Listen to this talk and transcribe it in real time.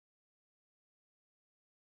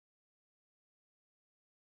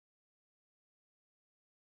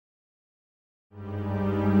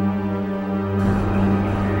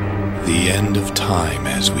The end of time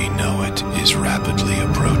as we know it is rapidly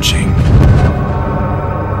approaching.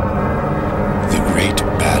 The great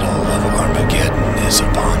battle of Armageddon is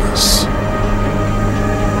upon us.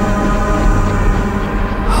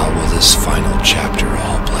 How will this final chapter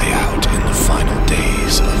all play out in the final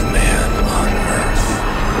days of man on earth?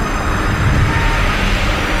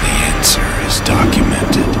 The answer is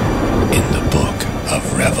documented in the book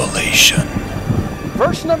of Revelation.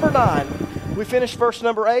 Verse number 9. We finished verse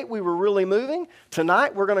number 8. We were really moving.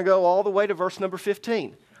 Tonight, we're going to go all the way to verse number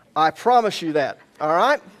 15. I promise you that. All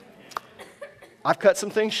right? I've cut some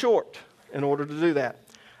things short in order to do that.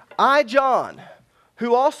 I, John,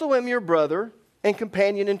 who also am your brother and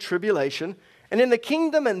companion in tribulation, and in the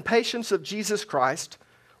kingdom and patience of Jesus Christ,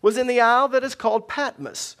 was in the isle that is called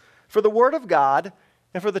Patmos, for the word of God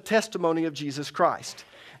and for the testimony of Jesus Christ.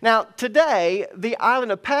 Now, today, the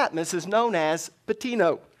island of Patmos is known as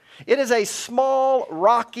Patino. It is a small,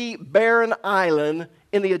 rocky, barren island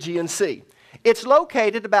in the Aegean Sea. It's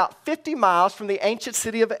located about 50 miles from the ancient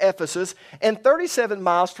city of Ephesus and 37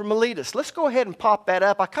 miles from Miletus. Let's go ahead and pop that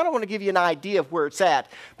up. I kind of want to give you an idea of where it's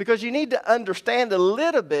at because you need to understand a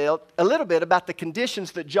little bit about the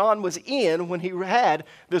conditions that John was in when he had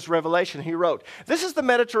this revelation he wrote. This is the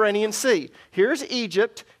Mediterranean Sea. Here's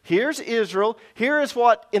Egypt. Here's Israel. Here is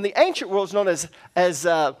what in the ancient world is known as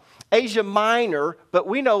Asia Minor, but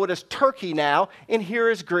we know it as Turkey now, and here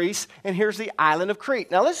is Greece, and here's the island of Crete.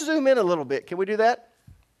 Now let's zoom in a little bit. Can we do that?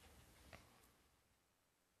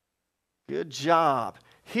 Good job.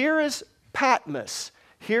 Here is Patmos.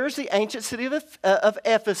 Here's the ancient city of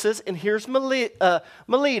Ephesus, and here's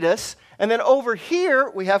Miletus. And then over here,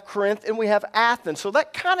 we have Corinth, and we have Athens. So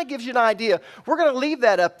that kind of gives you an idea. We're going to leave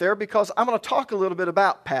that up there because I'm going to talk a little bit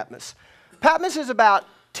about Patmos. Patmos is about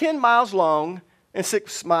 10 miles long and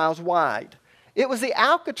 6 miles wide. It was the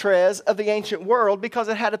Alcatraz of the ancient world because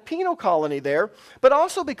it had a penal colony there, but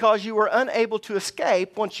also because you were unable to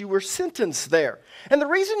escape once you were sentenced there. And the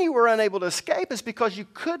reason you were unable to escape is because you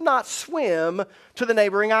could not swim to the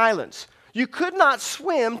neighboring islands. You could not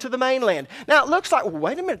swim to the mainland. Now, it looks like, well,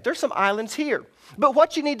 wait a minute, there's some islands here. But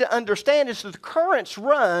what you need to understand is that the currents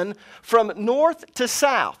run from north to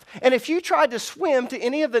south. And if you tried to swim to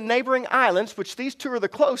any of the neighboring islands, which these two are the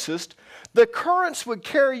closest, the currents would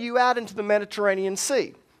carry you out into the Mediterranean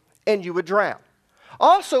Sea, and you would drown.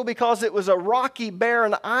 Also, because it was a rocky,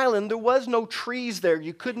 barren island, there was no trees there.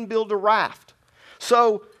 You couldn't build a raft.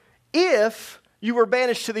 So if you were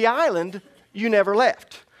banished to the island, you never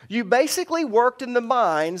left. You basically worked in the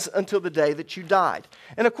mines until the day that you died.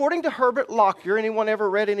 And according to Herbert Lockyer, anyone ever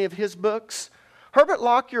read any of his books? Herbert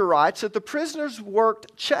Lockyer writes that the prisoners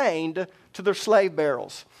worked chained to their slave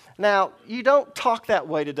barrels. Now, you don't talk that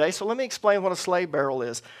way today, so let me explain what a slave barrel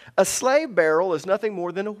is. A slave barrel is nothing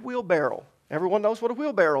more than a wheelbarrow. Everyone knows what a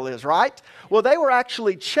wheelbarrow is, right? Well, they were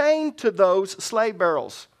actually chained to those slave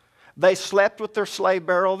barrels. They slept with their slave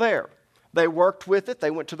barrel there. They worked with it. They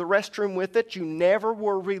went to the restroom with it. You never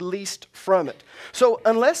were released from it. So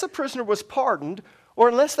unless a prisoner was pardoned or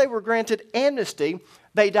unless they were granted amnesty,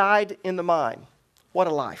 they died in the mine. What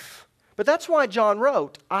a life. But that's why John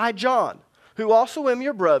wrote, I, John, who also am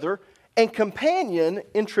your brother and companion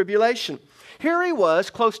in tribulation. Here he was,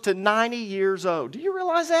 close to 90 years old. Do you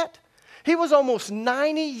realize that? He was almost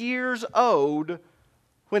 90 years old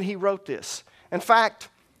when he wrote this. In fact,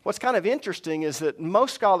 what's kind of interesting is that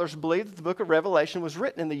most scholars believe that the book of Revelation was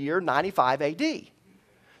written in the year 95 AD.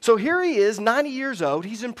 So here he is, 90 years old.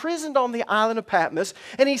 He's imprisoned on the island of Patmos,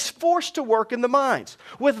 and he's forced to work in the mines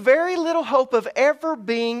with very little hope of ever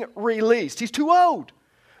being released. He's too old.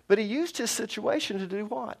 But he used his situation to do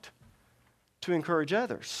what? To encourage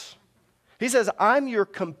others. He says, I'm your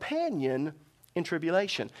companion in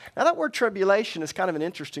tribulation. Now that word tribulation is kind of an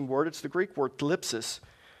interesting word. It's the Greek word thlipsis.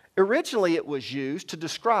 Originally, it was used to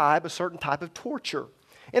describe a certain type of torture.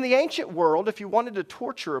 In the ancient world, if you wanted to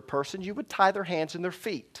torture a person, you would tie their hands and their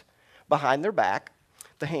feet behind their back,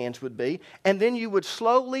 the hands would be, and then you would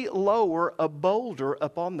slowly lower a boulder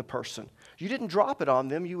upon the person. You didn't drop it on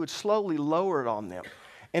them, you would slowly lower it on them.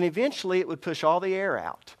 And eventually, it would push all the air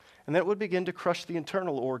out, and then it would begin to crush the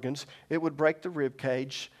internal organs. It would break the rib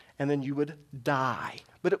cage, and then you would die.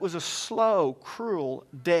 But it was a slow, cruel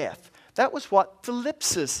death. That was what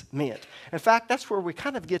thlipsis meant. In fact, that's where we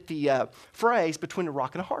kind of get the phrase between a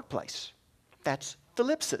rock and a hard place. That's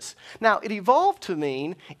thlipsis. Now, it evolved to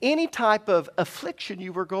mean any type of affliction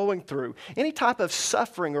you were going through, any type of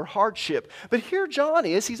suffering or hardship. But here John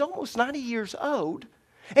is, he's almost 90 years old,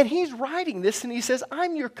 and he's writing this, and he says,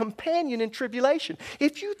 I'm your companion in tribulation.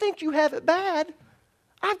 If you think you have it bad,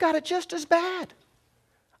 I've got it just as bad.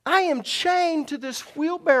 I am chained to this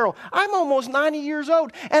wheelbarrow. I'm almost 90 years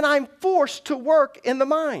old, and I'm forced to work in the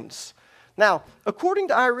mines. Now, according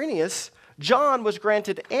to Irenaeus, John was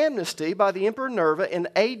granted amnesty by the Emperor Nerva in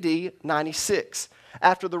AD 96,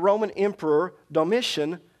 after the Roman Emperor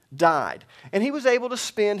Domitian died. And he was able to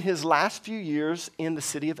spend his last few years in the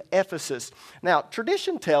city of Ephesus. Now,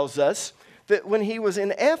 tradition tells us that when he was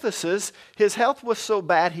in Ephesus, his health was so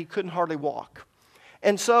bad he couldn't hardly walk.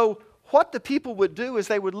 And so what the people would do is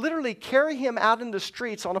they would literally carry him out in the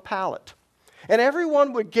streets on a pallet. And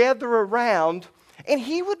everyone would gather around, and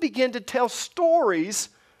he would begin to tell stories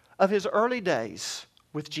of his early days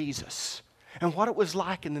with Jesus and what it was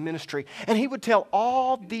like in the ministry. And he would tell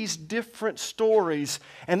all these different stories,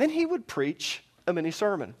 and then he would preach a mini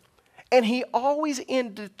sermon. And he always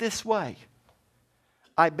ended this way: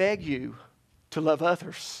 I beg you to love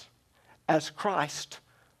others as Christ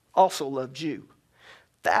also loved you.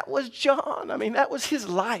 That was John. I mean, that was his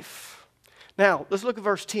life. Now, let's look at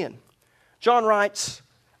verse 10. John writes,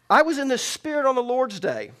 I was in the Spirit on the Lord's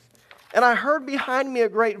day, and I heard behind me a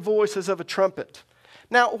great voice as of a trumpet.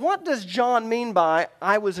 Now, what does John mean by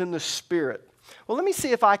I was in the Spirit? Well, let me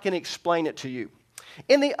see if I can explain it to you.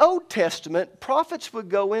 In the Old Testament, prophets would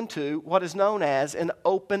go into what is known as an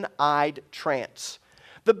open-eyed trance.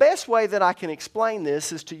 The best way that I can explain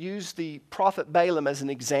this is to use the prophet Balaam as an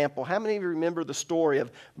example. How many of you remember the story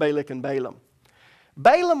of Balak and Balaam?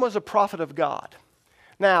 Balaam was a prophet of God.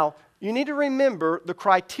 Now, you need to remember the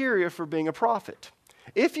criteria for being a prophet.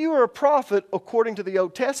 If you were a prophet according to the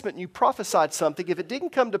Old Testament and you prophesied something, if it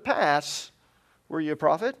didn't come to pass, were you a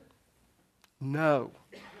prophet? No.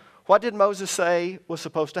 What did Moses say was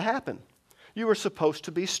supposed to happen? You were supposed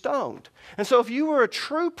to be stoned. And so if you were a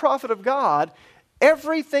true prophet of God,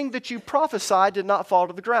 everything that you prophesied did not fall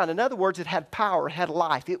to the ground. In other words, it had power, it had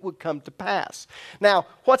life, it would come to pass. Now,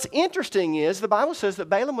 what's interesting is the Bible says that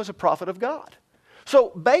Balaam was a prophet of God.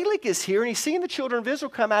 So Balak is here, and he's seeing the children of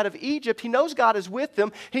Israel come out of Egypt. He knows God is with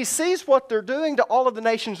them. He sees what they're doing to all of the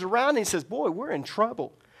nations around, and he says, boy, we're in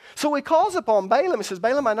trouble. So he calls upon Balaam and says,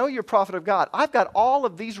 Balaam, I know you're a prophet of God. I've got all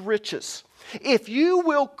of these riches. If you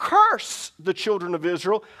will curse the children of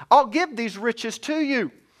Israel, I'll give these riches to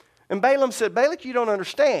you. And Balaam said, Balak, you don't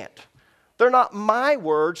understand. They're not my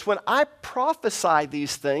words. When I prophesy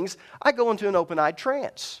these things, I go into an open-eyed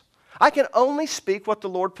trance. I can only speak what the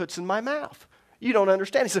Lord puts in my mouth. You don't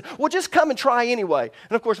understand. He said, well, just come and try anyway.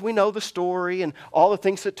 And of course, we know the story and all the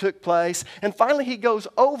things that took place. And finally, he goes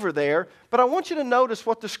over there. But I want you to notice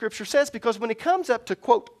what the scripture says, because when he comes up to,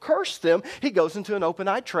 quote, curse them, he goes into an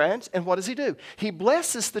open-eyed trance. And what does he do? He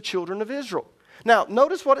blesses the children of Israel. Now,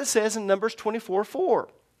 notice what it says in Numbers 24:4.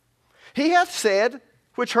 He hath said,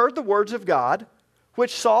 which heard the words of God,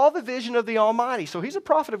 which saw the vision of the Almighty. So he's a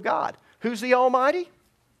prophet of God. Who's the Almighty?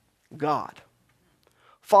 God.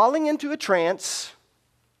 Falling into a trance,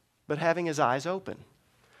 but having his eyes open.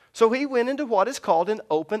 So he went into what is called an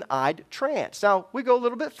open-eyed trance. Now, we go a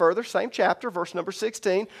little bit further, same chapter, verse number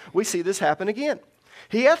 16. We see this happen again.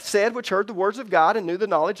 He hath said, which heard the words of God and knew the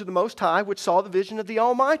knowledge of the Most High, which saw the vision of the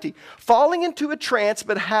Almighty. Falling into a trance,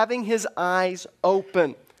 but having his eyes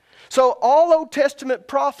open. So all Old Testament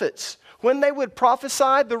prophets, when they would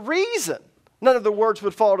prophesy, the reason none of the words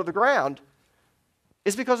would fall to the ground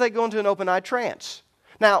is because they go into an open-eyed trance.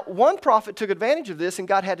 Now, one prophet took advantage of this and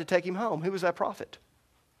God had to take him home. Who was that prophet?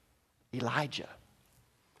 Elijah.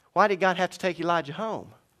 Why did God have to take Elijah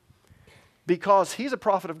home? Because he's a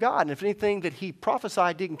prophet of God, and if anything that he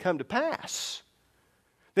prophesied didn't come to pass,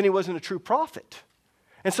 then he wasn't a true prophet.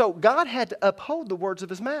 And so God had to uphold the words of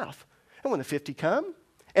his mouth. And when the 50 come,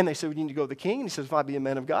 and they said, we need to go to the king. And he says, if I be a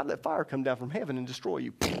man of God, let fire come down from heaven and destroy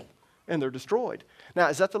you. And they're destroyed. Now,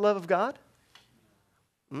 is that the love of God?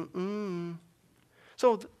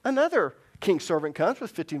 So another king's servant comes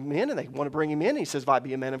with 50 men, and they want to bring him in. And he says, if I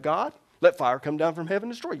be a man of God, let fire come down from heaven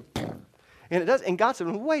and destroy you. And it does. And God said,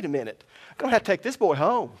 well, wait a minute. I'm going to have to take this boy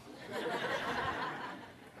home.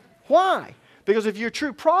 Why? Because if you're a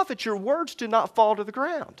true prophet, your words do not fall to the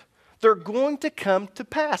ground. They're going to come to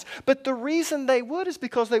pass. But the reason they would is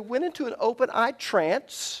because they went into an open-eyed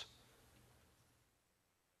trance,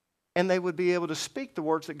 and they would be able to speak the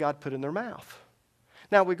words that God put in their mouth.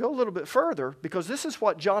 Now, we go a little bit further, because this is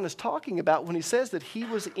what John is talking about when he says that he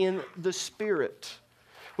was in the Spirit.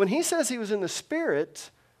 When he says he was in the Spirit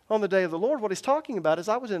on the day of the Lord, what he's talking about is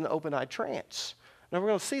I was in an open-eyed trance. Now, we're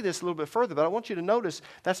going to see this a little bit further, but I want you to notice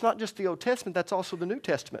that's not just the Old Testament, that's also the New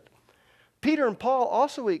Testament. Peter and Paul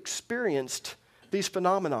also experienced these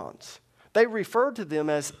phenomenons. They referred to them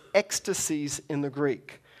as ecstasies in the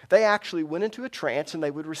Greek. They actually went into a trance and they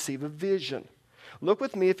would receive a vision. Look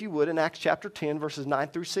with me, if you would, in Acts chapter 10, verses 9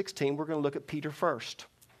 through 16. We're going to look at Peter first.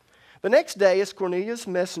 The next day, as Cornelius'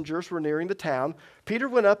 messengers were nearing the town, Peter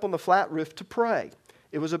went up on the flat roof to pray.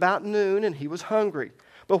 It was about noon, and he was hungry.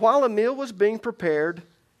 But while a meal was being prepared,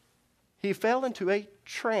 he fell into a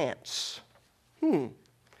trance.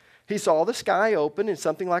 He saw the sky open, and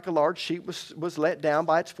something like a large sheet was let down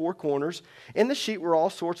by its four corners. In the sheet were all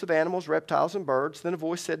sorts of animals, reptiles, and birds. Then a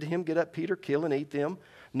voice said to him, "Get up, Peter, kill and eat them."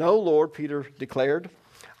 "No, Lord," Peter declared.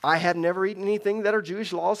 "I have never eaten anything that our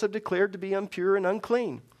Jewish laws have declared to be impure and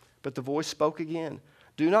unclean." But the voice spoke again,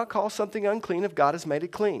 "Do not call something unclean if God has made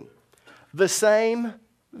it clean." The same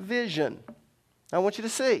vision. I want you to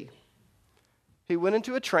see. He went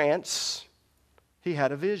into a trance. He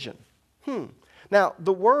had a vision. Now,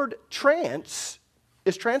 the word trance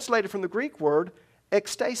is translated from the Greek word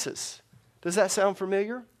ecstasis. Does that sound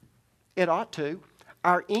familiar? It ought to.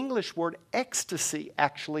 Our English word ecstasy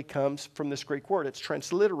actually comes from this Greek word. It's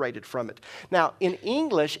transliterated from it. Now, in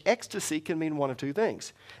English, ecstasy can mean one of two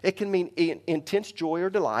things. It can mean intense joy or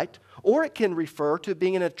delight, or it can refer to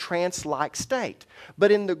being in a trance-like state.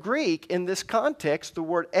 But in the Greek, in this context, the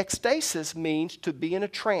word ecstasis means to be in a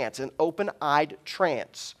trance, an open-eyed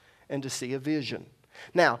trance, and to see a vision.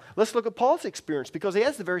 Now, let's look at Paul's experience, because he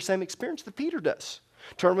has the very same experience that Peter does.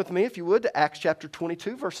 Turn with me, if you would, to Acts chapter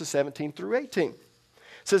 22, verses 17 through 18.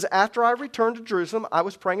 It says, "After I returned to Jerusalem, I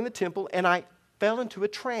was praying in the temple, and I fell into a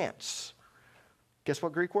trance." Guess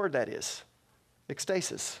what Greek word that is?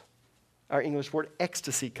 Ecstasis. Our English word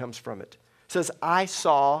ecstasy comes from it. It says, "I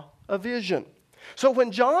saw a vision." So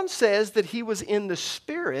when John says that he was in the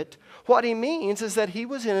Spirit, what he means is that he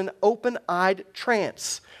was in an open-eyed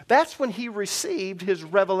trance. That's when he received his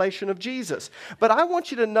revelation of Jesus. But I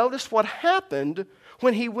want you to notice what happened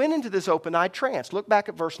when he went into this open-eyed trance. Look back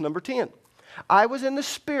at verse number 10. "I was in the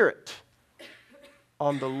Spirit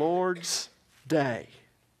on the Lord's day."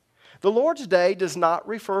 The Lord's day does not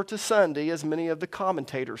refer to Sunday, as many of the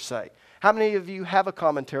commentators say. How many of you have a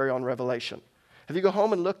commentary on Revelation? Have you go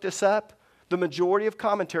home and looked this up? The majority of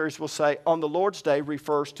commentaries will say on the Lord's day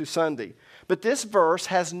refers to Sunday. But this verse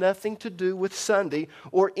has nothing to do with Sunday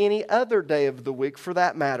or any other day of the week for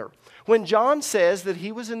that matter. When John says that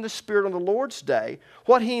he was in the Spirit on the Lord's day,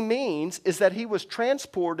 what he means is that he was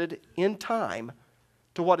transported in time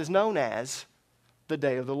to what is known as the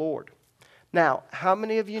day of the Lord. Now, how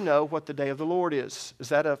many of you know what the day of the Lord is? Is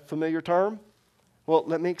that a familiar term? Well,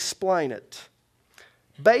 let me explain it.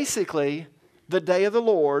 Basically, the day of the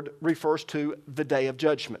Lord refers to the day of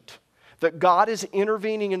judgment. That God is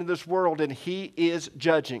intervening into this world and He is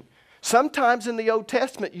judging. Sometimes in the Old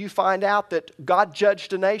Testament you find out that God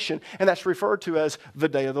judged a nation, and that's referred to as the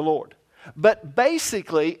day of the Lord. But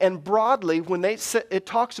basically and broadly, when it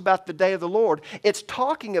talks about the day of the Lord, it's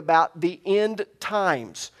talking about the end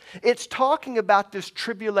times. It's talking about this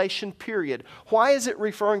tribulation period. Why is it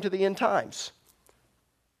referring to the end times?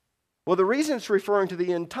 Well, the reason it's referring to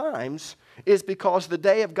the end times is because the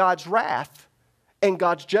day of God's wrath and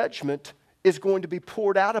God's judgment is going to be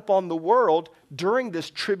poured out upon the world during this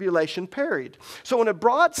tribulation period. So in a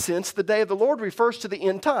broad sense, the day of the Lord refers to the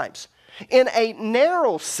end times. In a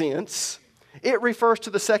narrow sense, it refers to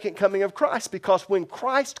the second coming of Christ, because when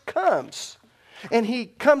Christ comes, and He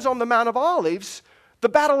comes on the Mount of Olives, the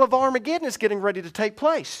battle of Armageddon is getting ready to take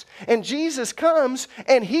place. And Jesus comes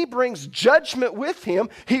and He brings judgment with Him.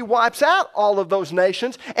 He wipes out all of those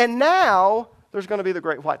nations. And now there's going to be the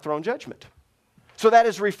great white throne judgment. So that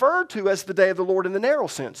is referred to as the day of the Lord in the narrow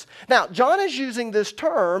sense. Now, John is using this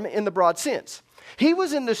term in the broad sense. He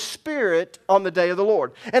was in the Spirit on the day of the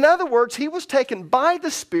Lord. In other words, he was taken by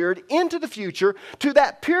the Spirit into the future to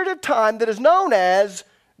that period of time that is known as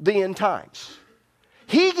the end times.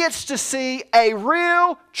 He gets to see a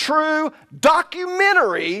real, true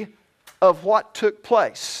documentary of what took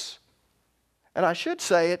place. And I should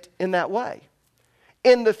say it in that way.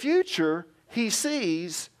 In the future, he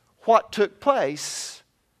sees what took place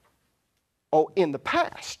in the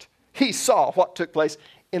past. He saw what took place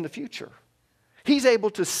in the future. He's able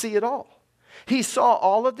to see it all. He saw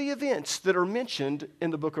all of the events that are mentioned in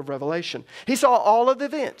the book of Revelation. He saw all of the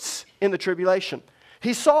events in the tribulation.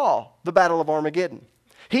 He saw the battle of Armageddon.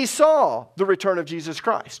 He saw the return of Jesus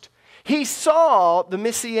Christ. He saw the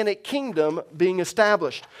Messianic kingdom being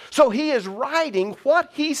established. So he is writing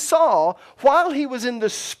what he saw while he was in the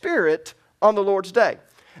Spirit on the Lord's day.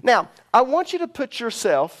 Now, I want you to put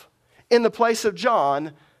yourself in the place of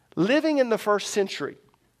John living in the first century.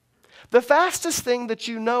 The fastest thing that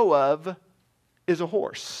you know of is a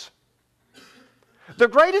horse. The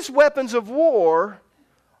greatest weapons of war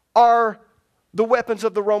are the weapons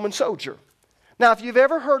of the Roman soldier. Now, if you've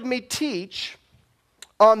ever heard me teach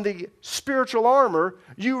on the spiritual armor,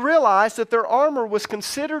 you realize that their armor was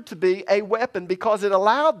considered to be a weapon because it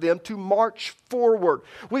allowed them to march forward.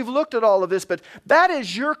 We've looked at all of this, but that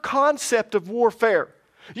is your concept of warfare.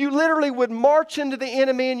 You literally would march into the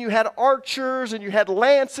enemy, and you had archers, and you had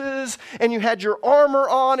lances, and you had your armor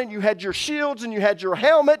on, and you had your shields, and you had your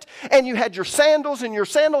helmet, and you had your sandals, and your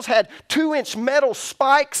sandals had 2-inch metal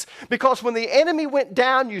spikes, because when the enemy went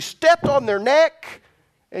down, you stepped on their neck,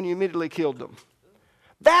 and you immediately killed them.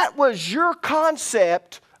 That was your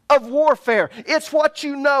concept of warfare. It's what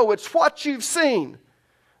you know. It's what you've seen.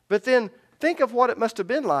 But then think of what it must have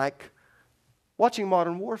been like watching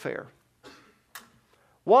modern warfare.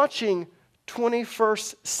 Watching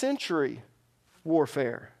 21st century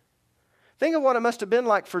warfare. Think of what it must have been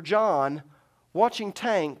like for John watching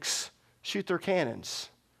tanks shoot their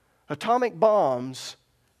cannons. Atomic bombs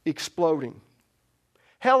exploding.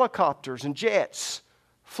 Helicopters and jets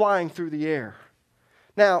flying through the air.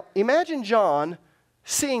 Now, imagine John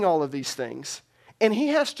seeing all of these things, and he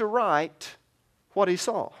has to write what he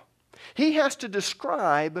saw. He has to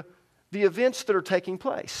describe the events that are taking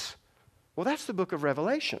place. Well, that's the book of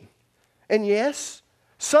Revelation. And yes,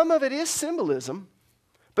 some of it is symbolism,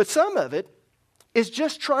 but some of it is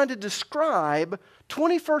just trying to describe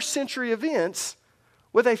 21st century events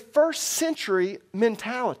with a first century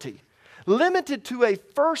mentality, limited to a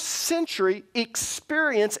first century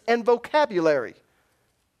experience and vocabulary.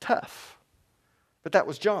 Tough. But that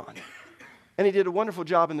was John. And he did a wonderful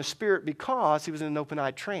job in the Spirit because he was in an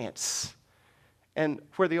open-eyed trance. And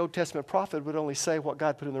where the Old Testament prophet would only say what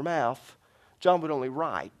God put in their mouth, John would only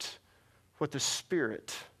write what the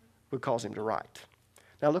Spirit would cause him to write.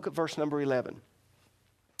 Now look at verse number 11.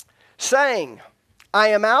 Saying, I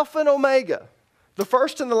am Alpha and Omega, the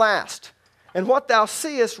first and the last. And what thou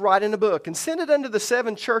seest write in a book, and send it unto the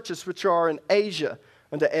 7 churches which are in Asia,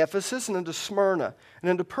 unto Ephesus, and unto Smyrna, and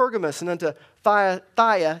unto Pergamos, and unto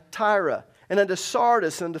Thyatira, and unto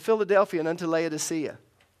Sardis, and unto Philadelphia, and unto Laodicea.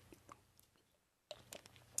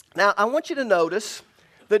 Now, I want you to notice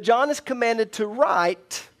that John is commanded to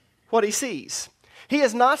write what he sees. He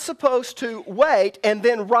is not supposed to wait and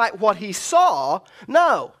then write what he saw.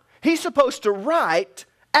 No, he's supposed to write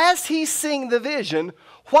as he's seeing the vision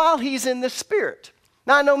while he's in the Spirit.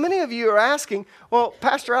 Now, I know many of you are asking, well,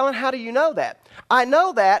 Pastor Allen, how do you know that? I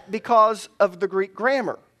know that because of the Greek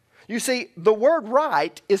grammar. You see, the word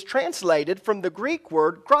write is translated from the Greek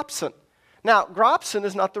word gropson. Now, gropson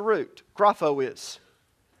is not the root. Grapho is.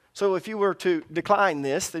 So if you were to decline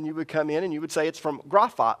this, then you would come in and you would say it's from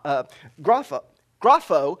grapho,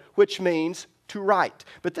 which means to write.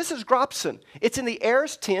 But this is gropson. It's in the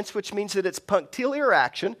aorist tense, which means that it's punctiliar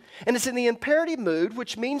action, and it's in the imperative mood,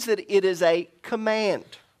 which means that it is a command.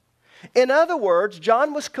 In other words,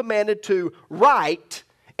 John was commanded to write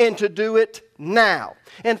and to do it now.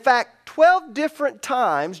 In fact, 12 different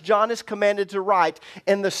times John is commanded to write,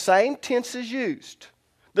 and the same tense is used.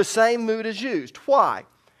 The same mood is used. Why?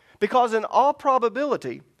 Because in all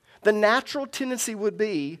probability, the natural tendency would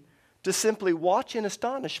be to simply watch in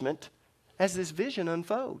astonishment as this vision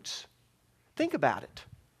unfolds. Think about it.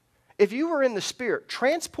 If you were in the Spirit,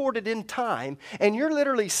 transported in time, and you're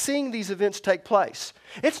literally seeing these events take place,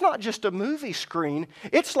 it's not just a movie screen.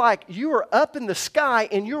 It's like you are up in the sky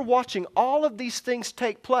and you're watching all of these things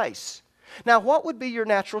take place. Now, what would be your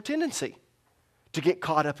natural tendency? To get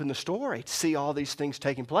caught up in the story, to see all these things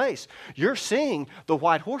taking place. You're seeing the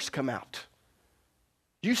white horse come out.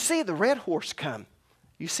 You see the red horse come.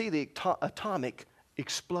 You see the atomic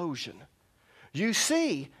explosion. You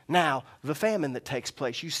see now the famine that takes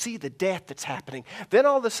place. You see the death that's happening. Then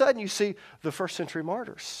all of a sudden you see the first century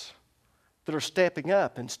martyrs that are stepping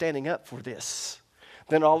up and standing up for this.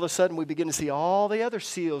 Then all of a sudden we begin to see all the other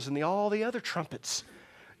seals and all the other trumpets.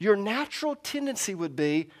 Your natural tendency would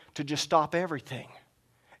be to just stop everything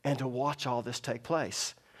and to watch all this take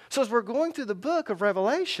place. So as we're going through the book of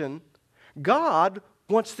Revelation, God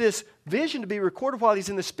wants this vision to be recorded while he's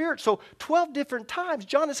in the Spirit. So 12 different times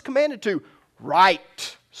John is commanded to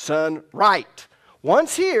write, son, write.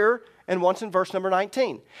 Once here and once in verse number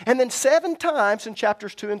 19. And then 7 times in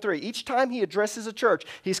chapters 2 and 3. Each time he addresses a church,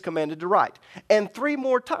 he's commanded to write. And 3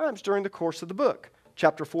 more times during the course of the book.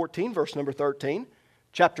 Chapter 14, verse number 13.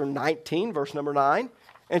 Chapter 19, verse number 9.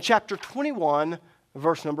 And chapter 21,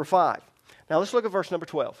 verse number 5. Now let's look at verse number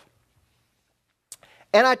 12.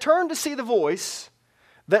 And I turned to see the voice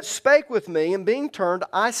that spake with me, and being turned,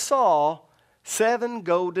 I saw 7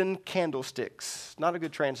 golden candlesticks. Not a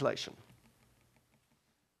good translation.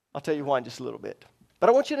 I'll tell you why in just a little bit. But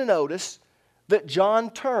I want you to notice that John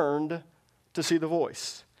turned to see the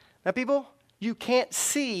voice. Now people, you can't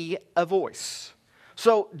see a voice.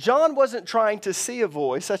 So John wasn't trying to see a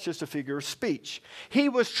voice. That's just a figure of speech. He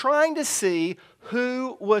was trying to see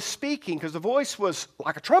who was speaking, because the voice was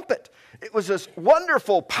like a trumpet. It was this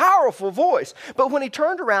wonderful, powerful voice. But when he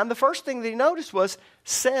turned around, the first thing that he noticed was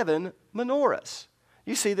 7 menorahs.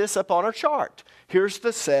 You see this up on our chart. Here's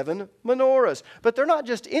the 7 menorahs. But they're not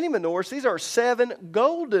just any menorahs. These are 7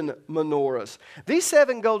 golden menorahs. These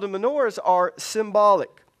 7 golden menorahs are symbolic.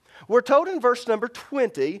 We're told in verse number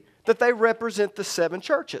 20 that they represent the 7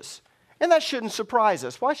 churches. And that shouldn't surprise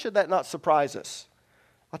us. Why should that not surprise us?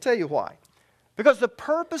 I'll tell you why. Because the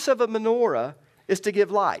purpose of a menorah is to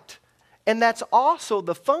give light. And that's also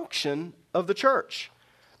the function of the church.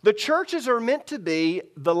 The churches are meant to be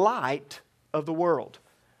the light of the world.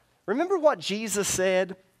 Remember what Jesus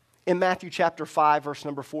said in Matthew chapter 5, verse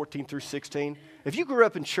number 14 through 16? If you grew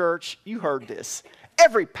up in church, you heard this.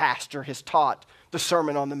 Every pastor has taught the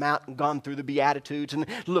Sermon on the Mount and gone through the Beatitudes and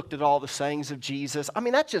looked at all the sayings of Jesus. I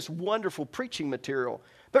mean, that's just wonderful preaching material.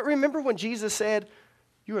 But remember when Jesus said,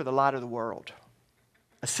 "You are the light of the world.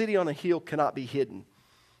 A city on a hill cannot be hidden.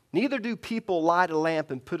 Neither do people light a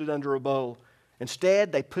lamp and put it under a bowl.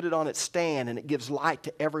 Instead, they put it on its stand, and it gives light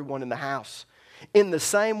to everyone in the house. In the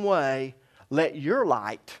same way, let your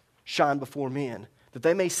light shine before men, that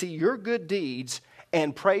they may see your good deeds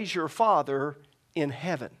and praise your Father in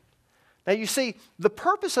heaven." Now you see, the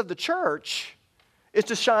purpose of the church is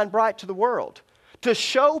to shine bright to the world, to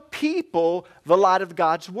show people the light of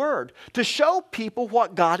God's Word, to show people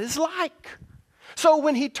what God is like. So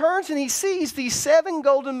when he turns and he sees these 7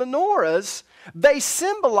 golden menorahs, they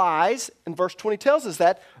symbolize, and verse 20 tells us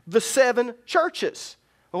that, the 7 churches.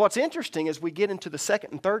 Well, what's interesting is we get into the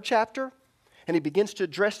 2nd and 3rd chapter, and he begins to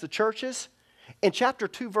address the churches. In chapter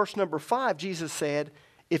 2, verse number 5, Jesus said,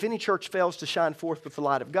 if any church fails to shine forth with the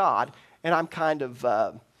light of God, and I'm kind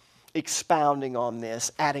of expounding on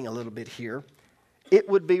this, adding a little bit here, it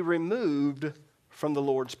would be removed from the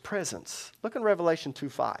Lord's presence. Look in Revelation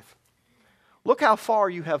 2:5. Look how far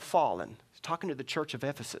you have fallen. He's talking to the church of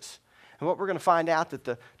Ephesus. And what we're going to find out that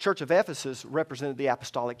the church of Ephesus represented the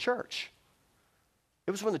apostolic church.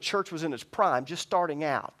 It was when the church was in its prime, just starting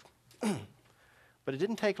out. But it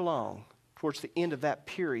didn't take long, towards the end of that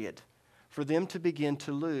period, for them to begin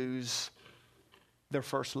to lose their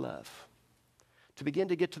first love. To begin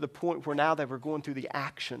to get to the point where now they were going through the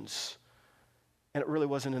actions, and it really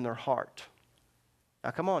wasn't in their heart.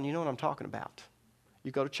 Now come on, you know what I'm talking about.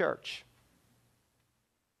 You go to church.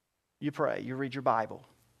 You pray, you read your Bible.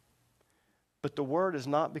 But the Word is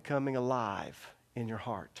not becoming alive in your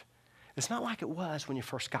heart. It's not like it was when you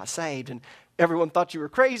first got saved and everyone thought you were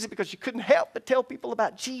crazy because you couldn't help but tell people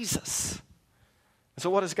about Jesus. And so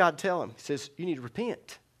what does God tell them? He says, you need to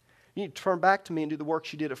repent. You need to turn back to me and do the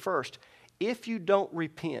works you did at first. If you don't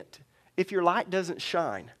repent, if your light doesn't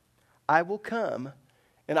shine, I will come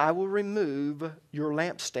and I will remove your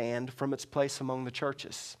lampstand from its place among the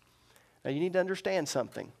churches. Now you need to understand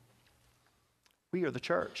something. We are the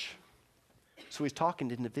church. So he's talking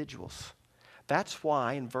to individuals. That's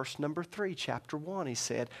why in verse number 3, chapter 1, he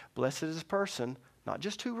said, blessed is a person, not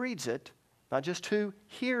just who reads it, not just who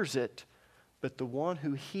hears it, but the one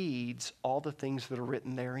who heeds all the things that are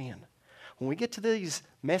written therein. When we get to these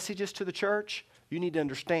messages to the church, you need to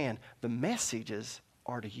understand the messages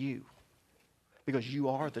are to you because you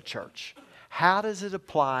are the church. How does it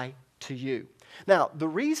apply to you? Now, the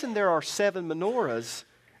reason there are 7 menorahs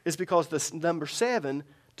is because the number 7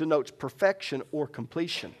 denotes perfection or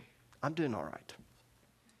completion. I'm doing all right.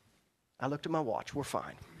 I looked at my watch. We're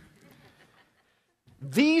fine.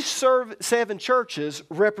 These 7 churches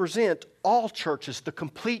represent all churches, the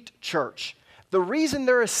complete church. The reason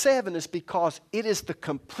there is 7 is because it is the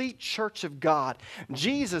complete church of God.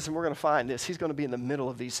 Jesus, and we're going to find this, he's going to be in the middle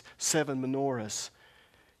of these 7 menorahs.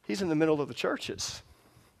 He's in the middle of the churches.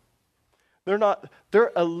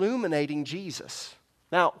 They're illuminating Jesus.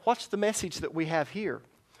 Now, what's the message that we have here?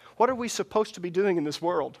 What are we supposed to be doing in this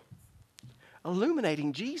world?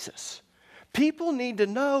 Illuminating Jesus. People need to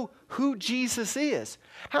know who Jesus is.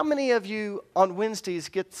 How many of you on Wednesdays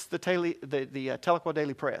gets the Tahlequah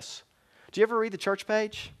Daily Press? Do you ever read the church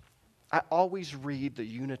page? I always read the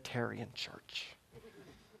Unitarian Church.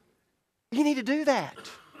 You need to do that.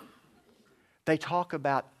 They talk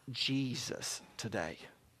about Jesus today.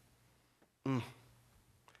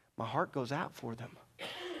 My heart goes out for them.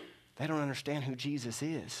 They don't understand who Jesus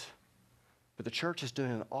is. But the church is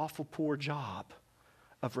doing an awful poor job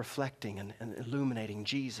of reflecting and illuminating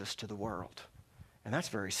Jesus to the world. And that's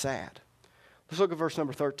very sad. Let's look at verse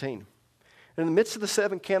number 13. In the midst of the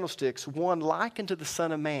 7 candlesticks, one likened to the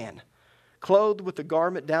Son of Man, clothed with a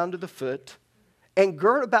garment down to the foot, and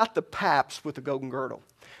gird about the paps with the golden girdle.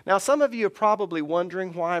 Now, some of you are probably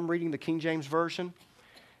wondering why I'm reading the King James Version.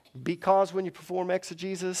 Because when you perform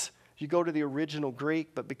exegesis, you go to the original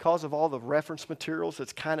Greek, but because of all the reference materials,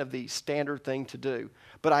 it's kind of the standard thing to do.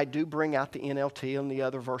 But I do bring out the NLT and the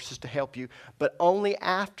other verses to help you, but only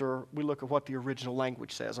after we look at what the original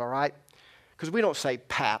language says, all right? Because we don't say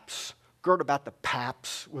paps, gird about the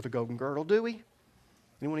paps with a golden girdle, do we?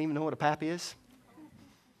 Anyone even know what a pap is?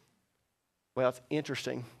 Well, it's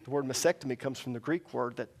interesting. The word mastectomy comes from the Greek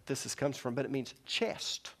word that comes from, but it means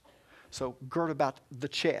chest. So gird about the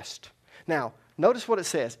chest. Now, notice what it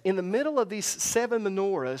says. In the middle of these 7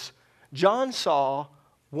 menorahs, John saw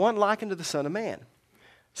one likened to the Son of Man.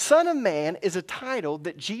 Son of Man is a title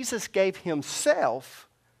that Jesus gave himself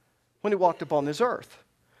when he walked upon this earth.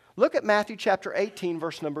 Look at Matthew chapter 18,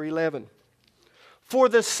 verse number 11. For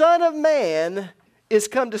the Son of Man is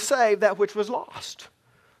come to save that which was lost.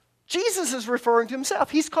 Jesus is referring to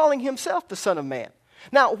himself. He's calling himself the Son of Man.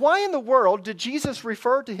 Now, why in the world did Jesus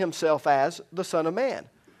refer to himself as the Son of Man?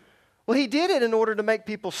 Well, he did it in order to make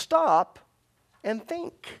people stop and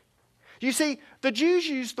think. You see, the Jews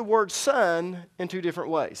used the word son in 2 different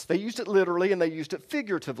ways. They used it literally and they used it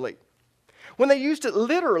figuratively. When they used it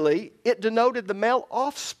literally, it denoted the male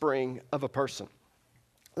offspring of a person.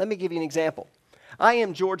 Let me give you an example. I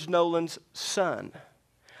am George Nolan's son.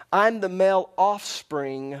 I'm the male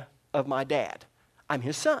offspring of my dad. I'm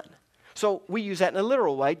his son. So we use that in a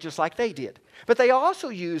literal way, just like they did. But they also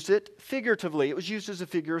used it figuratively. It was used as a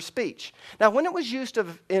figure of speech. Now, when it was used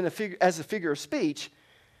as a figure of speech,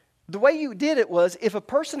 the way you did it was if a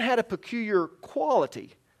person had a peculiar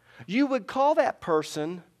quality, you would call that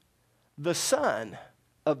person the son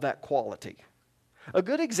of that quality. A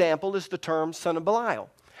good example is the term son of Belial.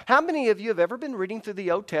 How many of you have ever been reading through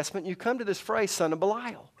the Old Testament and you come to this phrase, son of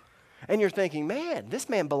Belial? And you're thinking, man, this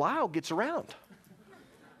man Belial gets around.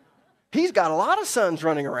 He's got a lot of sons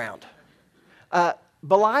running around.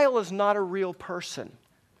 Belial is not a real person.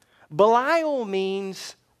 Belial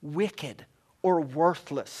means wicked or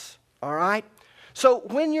worthless, all right? So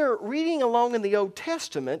when you're reading along in the Old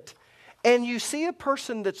Testament and you see a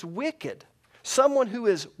person that's wicked, someone who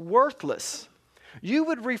is worthless, you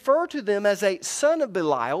would refer to them as a son of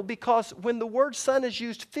Belial because when the word son is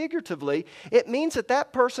used figuratively, it means that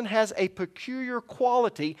that person has a peculiar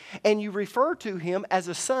quality and you refer to him as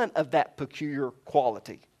a son of that peculiar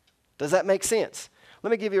quality. Does that make sense?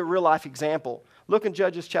 Let me give you a real life example. Look in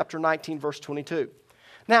Judges chapter 19, verse 22.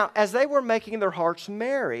 Now, as they were making their hearts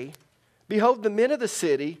merry, behold, the men of the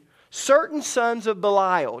city, certain sons of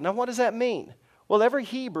Belial. Now, what does that mean? Well, every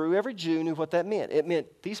Hebrew, every Jew knew what that meant. It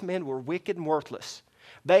meant these men were wicked and worthless.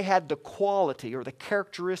 They had the quality or the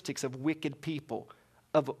characteristics of wicked people,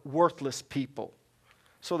 of worthless people.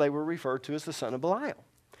 So they were referred to as the son of Belial.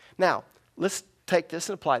 Now, let's take this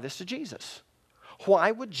and apply this to Jesus.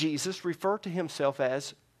 Why would Jesus refer to himself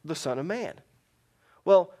as the Son of Man?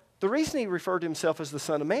 Well, the reason he referred to himself as the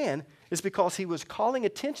Son of Man is because he was calling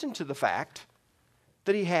attention to the fact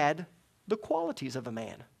that he had the qualities of a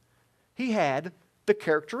man. He had the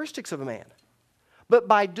characteristics of a man. But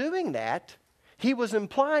by doing that, he was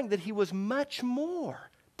implying that he was much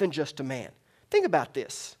more than just a man. Think about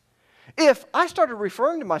this. If I started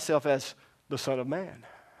referring to myself as the Son of Man,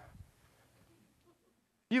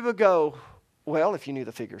 you would go, well, if you knew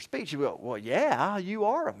the figure of speech, you would go, well, yeah, you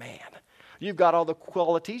are a man. You've got all the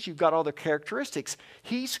qualities, you've got all the characteristics.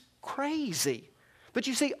 He's crazy. But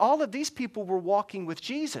you see, all of these people were walking with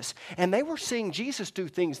Jesus, and they were seeing Jesus do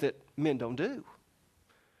things that men don't do.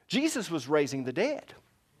 Jesus was raising the dead.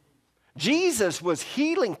 Jesus was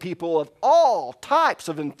healing people of all types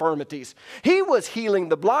of infirmities. He was healing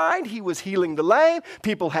the blind. He was healing the lame.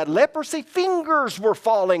 People had leprosy. Fingers were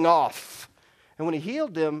falling off. And when he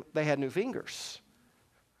healed them, they had new fingers.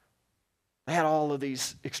 They had all of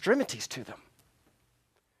these extremities to them.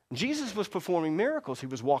 Jesus was performing miracles. He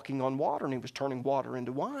was walking on water and he was turning water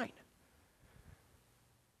into wine.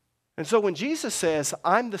 And so when Jesus says,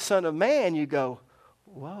 I'm the Son of Man, you go,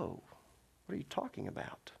 whoa, what are you talking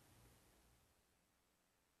about?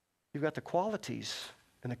 You've got the qualities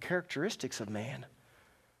and the characteristics of man,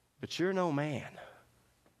 but you're no man.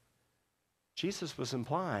 Jesus was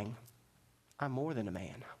implying, I'm more than a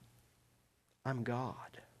man. I'm God.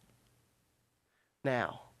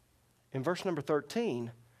 Now, in verse number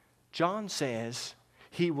 13, John says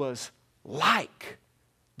he was like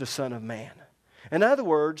the Son of Man. In other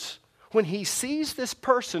words, when he sees this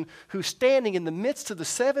person who's standing in the midst of the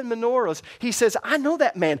 7 menorahs, he says, I know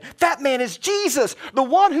that man. That man is Jesus, the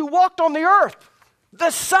one who walked on the earth,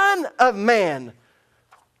 the Son of Man.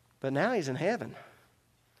 But now he's in heaven.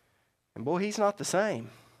 And boy, he's not the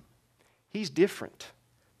same. He's different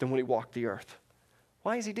than when he walked the earth.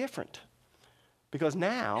 Why is he different? Because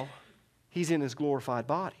now he's in his glorified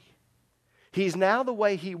body. He's now the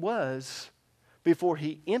way he was before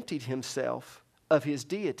he emptied himself of his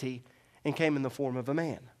deity and came in the form of a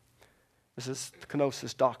man. This is the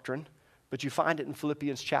kenosis doctrine, but you find it in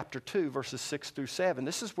Philippians chapter 2, verses 6 through 7.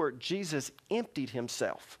 This is where Jesus emptied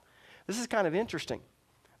himself. This is kind of interesting.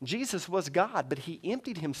 Jesus was God, but he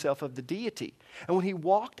emptied himself of the deity. And when he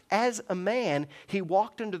walked as a man, he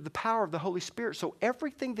walked under the power of the Holy Spirit. So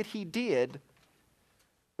everything that he did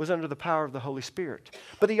was under the power of the Holy Spirit.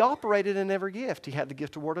 But he operated in every gift. He had the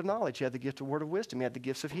gift of word of knowledge. He had the gift of word of wisdom. He had the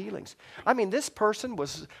gifts of healings. I mean, this person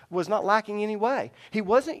was not lacking any way. He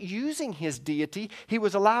wasn't using his deity. He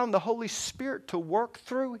was allowing the Holy Spirit to work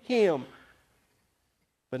through him.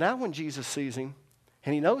 But now when Jesus sees him,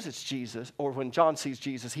 and he knows it's Jesus, or when John sees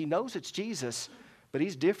Jesus, he knows it's Jesus, but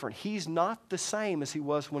he's different. He's not the same as he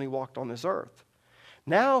was when he walked on this earth.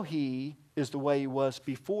 Now he is the way he was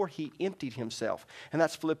before he emptied himself. And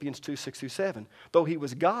that's Philippians 2, 6 through 7. Though he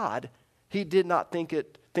was God, he did not think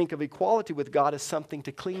of equality with God as something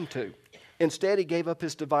to cling to. Instead, he gave up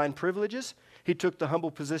his divine privileges. He took the humble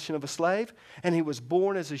position of a slave, and he was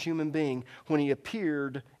born as a human being when he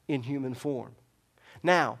appeared in human form.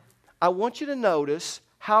 Now, I want you to notice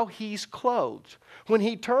how he's clothed. When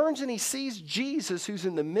he turns and he sees Jesus, who's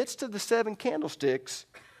in the midst of the 7 candlesticks,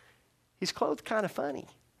 he's clothed kind of funny.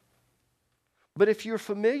 But if you're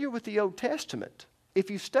familiar with the Old Testament, if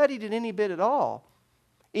you've studied it any bit at all,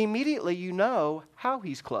 immediately you know how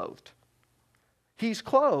he's clothed. He's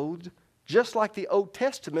clothed just like the Old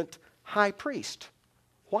Testament high priest.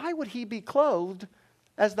 Why would he be clothed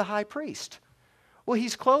as the high priest? Well,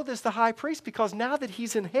 he's clothed as the high priest because now that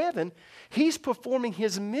he's in heaven, he's performing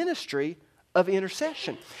his ministry of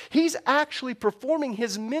intercession. He's actually performing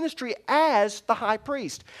his ministry as the high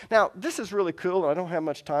priest. Now, this is really cool, and I don't have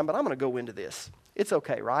much time, but I'm going to go into this. It's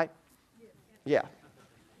okay, right? Yeah.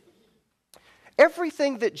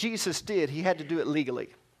 Everything that Jesus did, he had to do it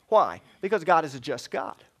legally. Why? Because God is a just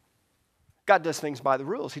God. God does things by the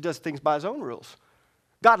rules. He does things by his own rules.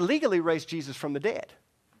 God legally raised Jesus from the dead.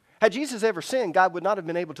 Had Jesus ever sinned, God would not have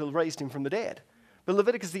been able to raise him from the dead. But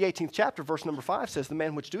Leviticus, the 18th chapter, verse number 5 says, the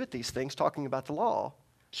man which doeth these things, talking about the law,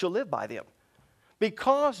 shall live by them.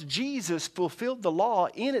 Because Jesus fulfilled the law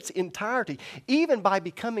in its entirety, even by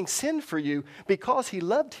becoming sin for you, because he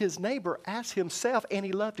loved his neighbor as himself, and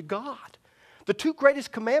he loved God. The 2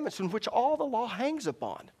 greatest commandments in which all the law hangs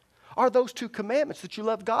upon are those 2 commandments, that you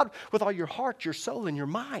love God with all your heart, your soul, and your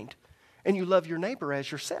mind, and you love your neighbor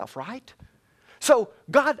as yourself, right? So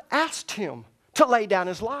God asked him to lay down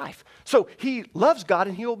his life. So he loves God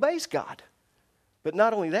and he obeys God. But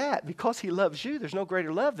not only that, because he loves you, there's no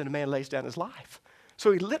greater love than a man lays down his life.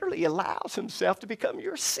 So he literally allows himself to become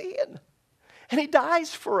your sin. And he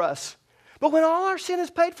dies for us. But when all our sin is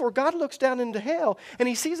paid for, God looks down into hell and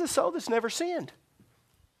he sees a soul that's never sinned.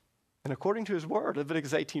 And according to his word,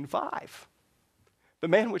 Leviticus 18:5, the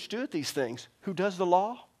man which doeth these things, who does the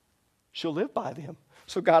law, shall live by them.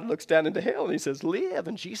 So God looks down into hell and he says, live,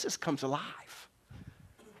 and Jesus comes alive.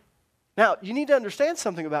 Now, you need to understand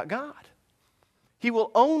something about God. He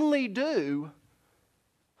will only do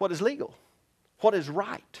what is legal, what is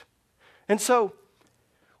right. And so,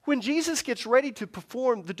 when Jesus gets ready to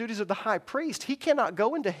perform the duties of the high priest, he cannot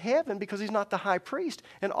go into heaven because he's not the high priest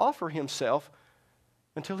and offer himself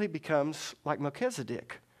until he becomes like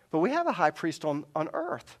Melchizedek. But we have a high priest on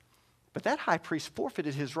earth. But that high priest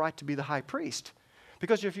forfeited his right to be the high priest.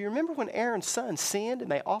 Because if you remember when Aaron's sons sinned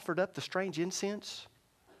and they offered up the strange incense,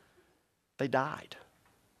 they died.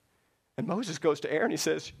 And Moses goes to Aaron and he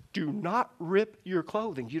says, do not rip your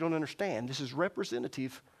clothing. You don't understand. This is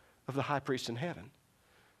representative of the high priest in heaven.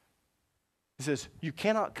 He says, you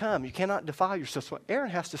cannot come. You cannot defile yourself. So Aaron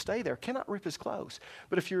has to stay there, cannot rip his clothes.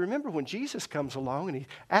 But if you remember when Jesus comes along and he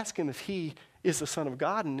asks him if he is the Son of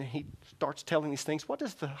God and he starts telling these things, what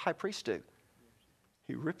does the high priest do?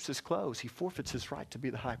 He rips his clothes. He forfeits his right to be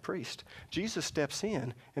the high priest. Jesus steps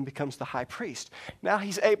in and becomes the high priest. Now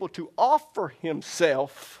he's able to offer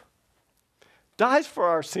himself, dies for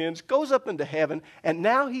our sins, goes up into heaven, and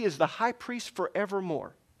now he is the high priest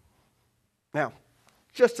forevermore. Now,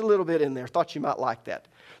 just a little bit in there. Thought you might like that.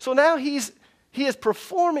 So now he is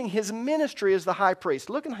performing his ministry as the high priest.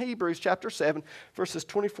 Look in Hebrews chapter 7, verses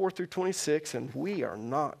 24 through 26, and we are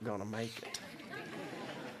not going to make it.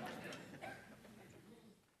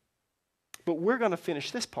 But we're going to finish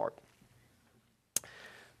this part.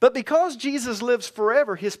 But because Jesus lives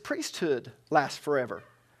forever, his priesthood lasts forever.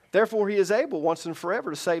 Therefore, he is able once and forever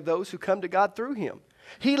to save those who come to God through him.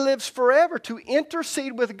 He lives forever to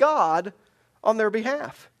intercede with God on their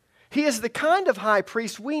behalf. He is the kind of high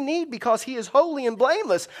priest we need because he is holy and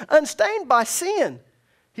blameless, unstained by sin.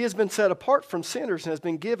 He has been set apart from sinners and has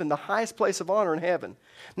been given the highest place of honor in heaven.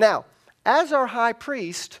 Now, as our high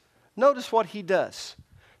priest, notice what he does.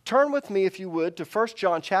 Turn with me, if you would, to 1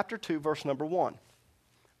 John chapter 2, verse number 1.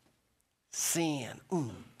 Sin,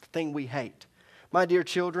 the thing we hate. My dear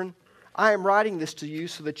children, I am writing this to you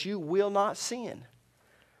so that you will not sin.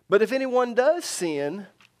 But if anyone does sin,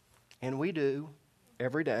 and we do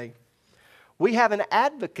every day, we have an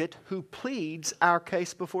advocate who pleads our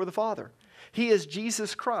case before the Father. He is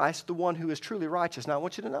Jesus Christ, the one who is truly righteous. Now, I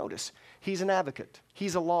want you to notice, he's an advocate.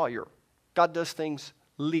 He's a lawyer. God does things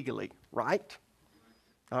legally, right?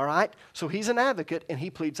 All right? So he's an advocate, and he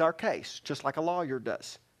pleads our case, just like a lawyer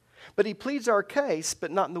does. But he pleads our case,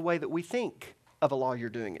 but not in the way that we think of a lawyer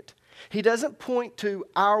doing it. He doesn't point to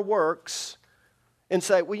our works and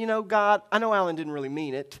say, well, you know, God, I know Alan didn't really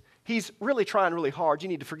mean it. He's really trying really hard. You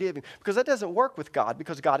need to forgive him. Because that doesn't work with God,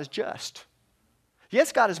 because God is just.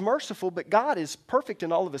 Yes, God is merciful, but God is perfect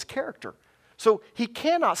in all of his character. So he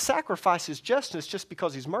cannot sacrifice his justice just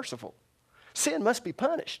because he's merciful. Sin must be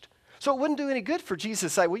punished. So it wouldn't do any good for Jesus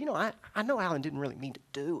to say, well, you know, I know Alan didn't really mean to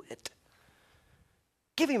do it.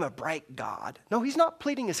 Give him a break, God. No, he's not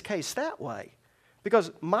pleading his case that way,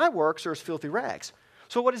 because my works are as filthy rags.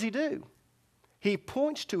 So what does he do? He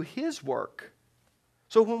points to his work.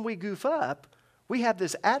 So when we goof up, we have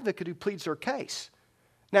this advocate who pleads our case.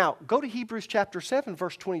 Now, go to Hebrews chapter 7,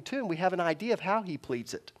 verse 22, and we have an idea of how he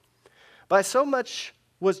pleads it. By so much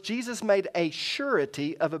was Jesus made a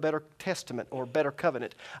surety of a better testament or better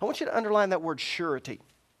covenant. I want you to underline that word surety.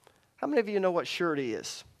 How many of you know what surety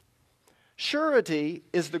is? Surety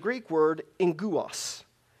is the Greek word engouos.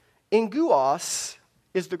 Engouos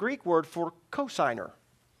is the Greek word for cosigner.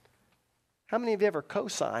 How many of you ever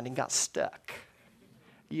cosigned and got stuck?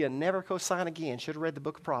 You never cosign again. Should have read the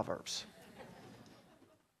book of Proverbs.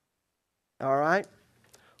 All right?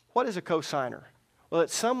 What is a cosigner? Well,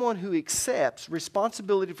 it's someone who accepts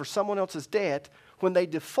responsibility for someone else's debt when they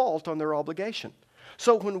default on their obligation.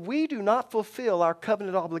 So when we do not fulfill our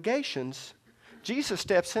covenant obligations, Jesus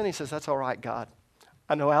steps in and he says, that's all right, God.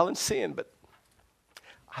 I know Alan sinned, but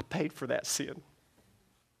I paid for that sin.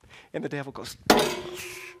 And the devil goes,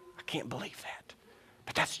 I can't believe that.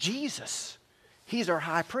 But that's Jesus. He's our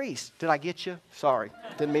high priest. Did I get you? Sorry,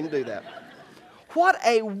 didn't mean to do that. What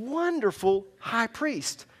a wonderful high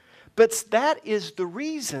priest. But that is the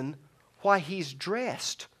reason why he's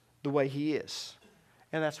dressed the way he is.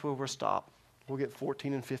 And that's where we'll stop. We'll get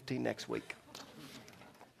 14 and 15 next week.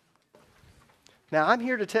 Now, I'm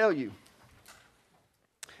here to tell you,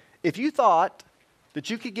 if you thought that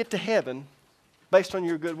you could get to heaven based on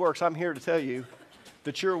your good works, I'm here to tell you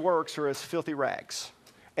that your works are as filthy rags.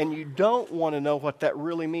 And you don't want to know what that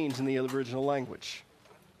really means in the original language.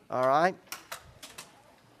 All right?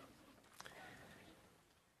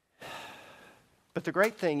 But the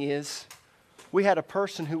great thing is, we had a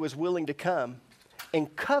person who was willing to come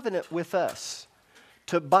and covenant with us,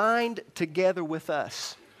 to bind together with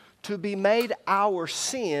us, to be made our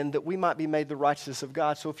sin that we might be made the righteousness of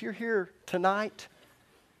God. So if you're here tonight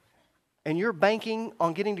and you're banking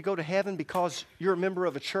on getting to go to heaven because you're a member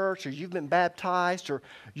of a church or you've been baptized or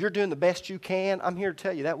you're doing the best you can, I'm here to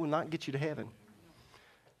tell you that will not get you to heaven.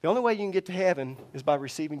 The only way you can get to heaven is by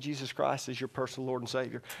receiving Jesus Christ as your personal Lord and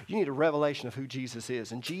Savior. You need a revelation of who Jesus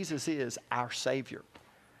is, and Jesus is our Savior.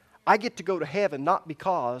 I get to go to heaven not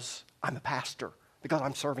because I'm a pastor, because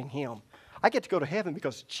I'm serving Him. I get to go to heaven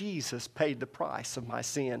because Jesus paid the price of my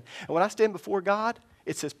sin. And when I stand before God,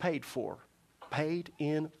 it says paid for, paid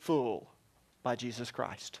in full by Jesus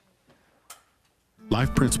Christ.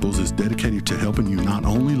 Life Principles is dedicated to helping you not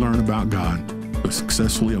only learn about God, but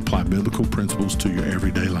successfully apply biblical principles to your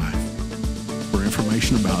everyday life. For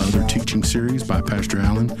information about other teaching series by Pastor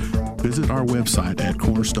Allen, visit our website at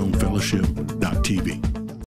cornerstonefellowship.tv.